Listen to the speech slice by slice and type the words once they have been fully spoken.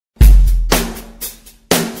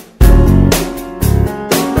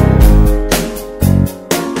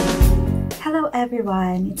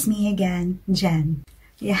everyone, it's me again, Jen.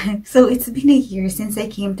 Yeah, so it's been a year since I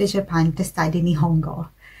came to Japan to study Nihongo.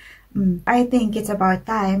 I think it's about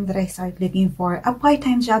time that I start looking for a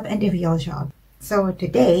part-time job and a real job. So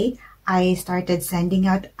today, I started sending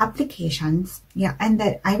out applications. Yeah, and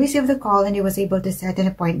that I received the call and I was able to set an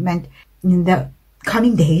appointment in the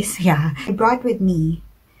coming days. Yeah, I brought with me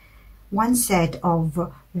one set of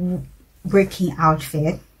working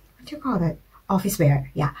outfit. What do you call it? Office wear.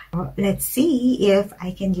 Yeah. Let's see if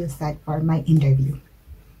I can use that for my interview.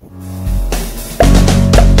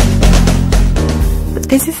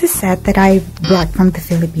 This is a set that I brought from the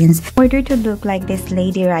Philippines. In order to look like this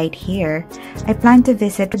lady right here, I plan to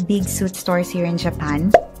visit big suit stores here in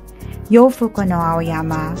Japan. Yofuku no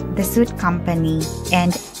Aoyama, the suit company,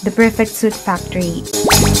 and the Perfect Suit Factory.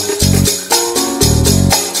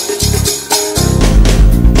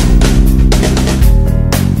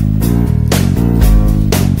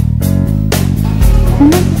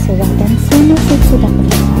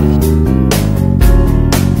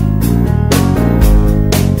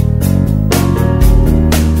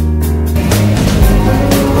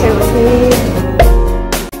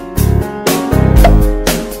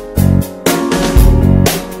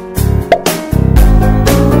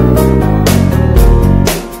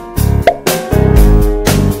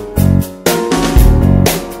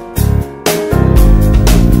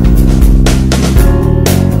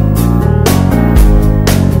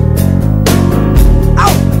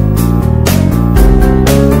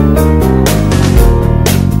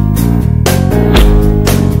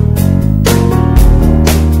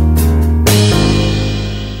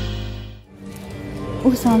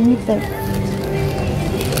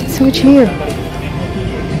 So cheap.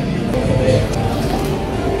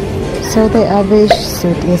 So the average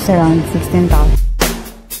suit is around 16,000.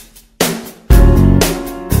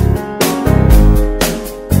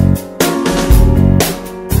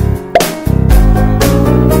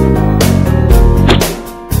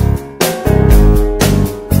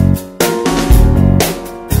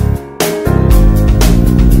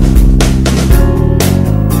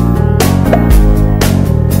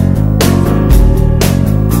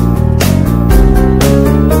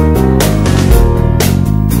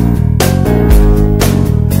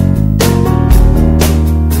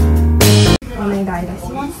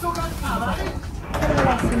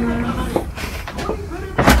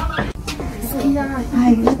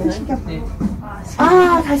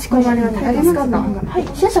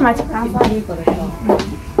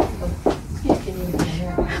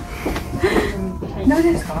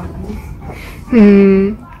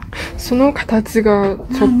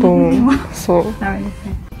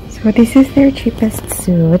 So this is their cheapest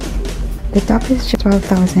suit. The top is just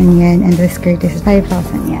 12,000 yen and the skirt is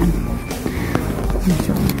 5,000 yen.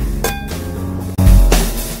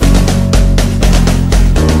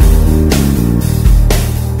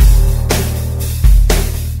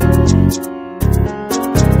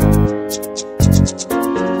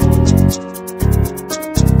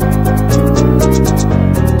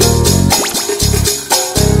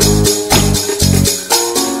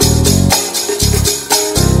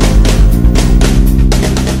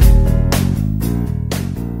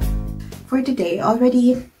 For today, I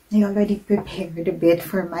already prepared a bit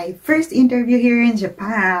for my first interview here in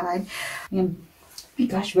Japan. And oh my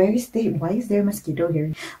gosh, why is there a mosquito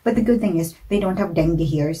here? But the good thing is they don't have dengue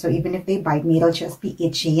here, so even if they bite me, it'll just be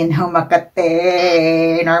itchy and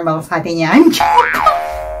makate. Normal sa atin yan.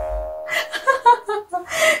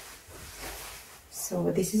 So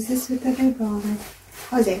this is the suit that I brought.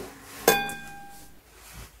 How's it?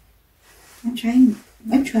 I'm trying.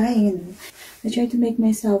 I try to make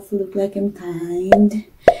myself look like I'm kind,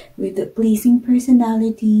 with a pleasing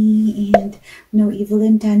personality and no evil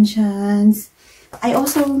intentions. I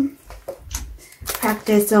also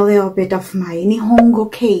practice a little bit of my Nihongo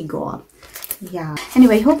Keigo. Yeah.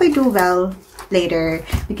 Anyway, hope I do well later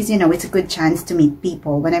because, you know, it's a good chance to meet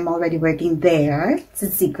people when I'm already working there. It's a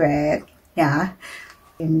secret. Yeah.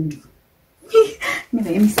 And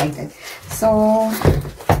anyway, I'm excited. So,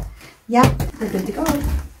 yeah, we're good to go.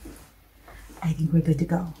 I think we're good to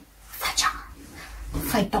go.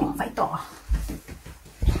 Fight off.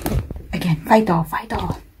 Again, fight off.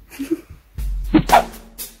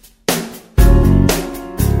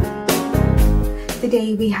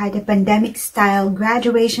 Today we had a pandemic-style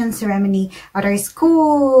graduation ceremony at our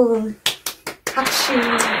school. Hakshu!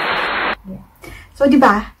 Yeah. So,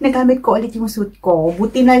 diba, nagamit ko ulit yung suit ko.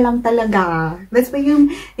 Buti na lang talaga. That's why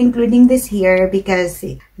I'm including this here because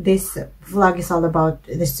this vlog is all about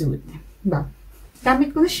the suit. Diba?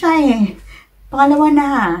 Gamit ko na siya eh. Pangalawa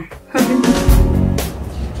na.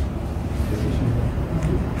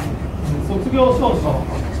 業証書、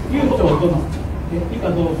郵長殿、以下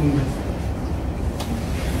同文です。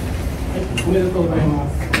はい、おめでとうございま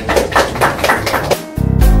す。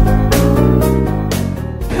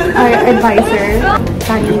Our advisor,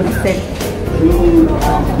 Tanitse.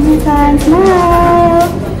 Minasan,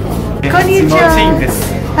 smile! Konnichiwa!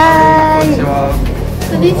 Hi!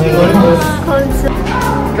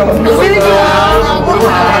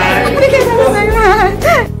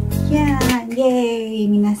 Yan! Yay!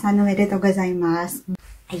 Minasan, omedetou gozaimasu.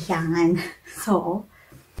 Ayan. So,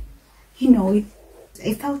 you know,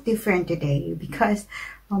 I felt different today because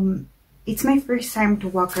it's my first time to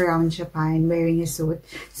walk around Japan wearing a suit.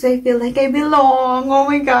 So I feel like I belong. Oh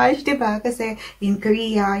my gosh, diba? Kasi in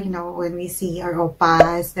Korea, you know, when we see our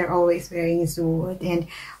oppas, they're always wearing a suit. And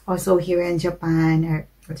also here in Japan, or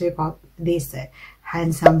what do you call this?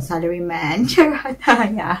 Handsome salaryman.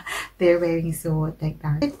 Yeah, they're wearing a suit like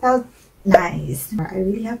that. It felt nice. I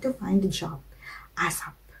really have to find a job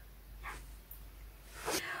ASAP.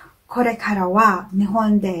 これからは日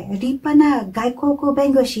本で立派な外国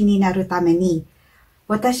弁護士になるために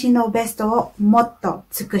私のベストをもっと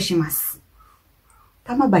尽くします。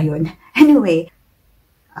tama ba yun? Anyway,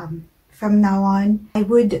 from now on, I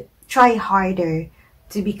would try harder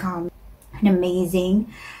to become an amazing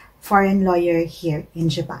foreign lawyer here in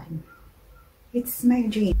Japan. It's my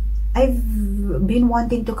dream. I've been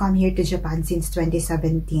wanting to come here to Japan since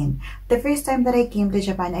 2017. The first time that I came to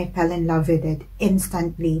Japan, I fell in love with it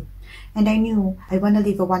instantly. And I knew I want to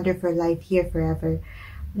live a wonderful life here forever.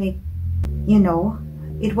 Like, you know,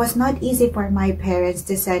 it was not easy for my parents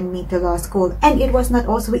to send me to law school. And it was not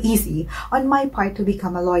also easy on my part to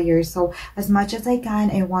become a lawyer. So as much as I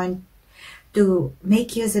can, I want to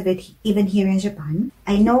make use of it even here in Japan.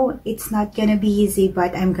 I know it's not gonna be easy,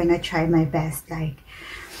 but I'm gonna try my best. Like,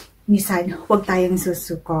 minsan, huwag tayong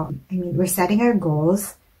susuko. I mean, we're setting our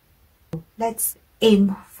goals. Let's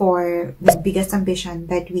aim for the biggest ambition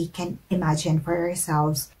that we can imagine for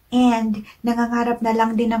ourselves. And nangangarap na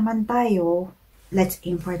lang din naman tayo. Let's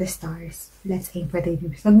aim for the stars. Let's aim for the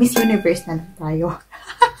universe. Mag-Miss Universe na lang tayo.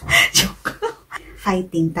 Joke.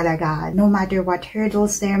 Fighting talaga. No matter what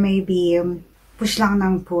hurdles there may be, push lang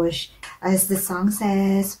ng push. As the song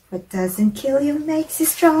says, what doesn't kill you makes you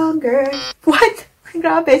stronger. What?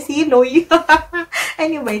 Grabe, siloy.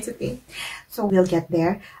 Anyway, it's okay. So, we'll get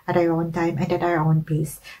there at our own time and at our own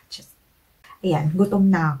pace. Just, ayan,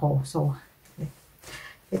 gutom na ako. So,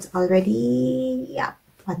 it's already, yeah,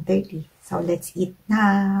 1:30. So, let's eat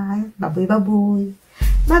na. Baboy, baboy.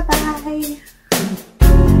 Bye-bye.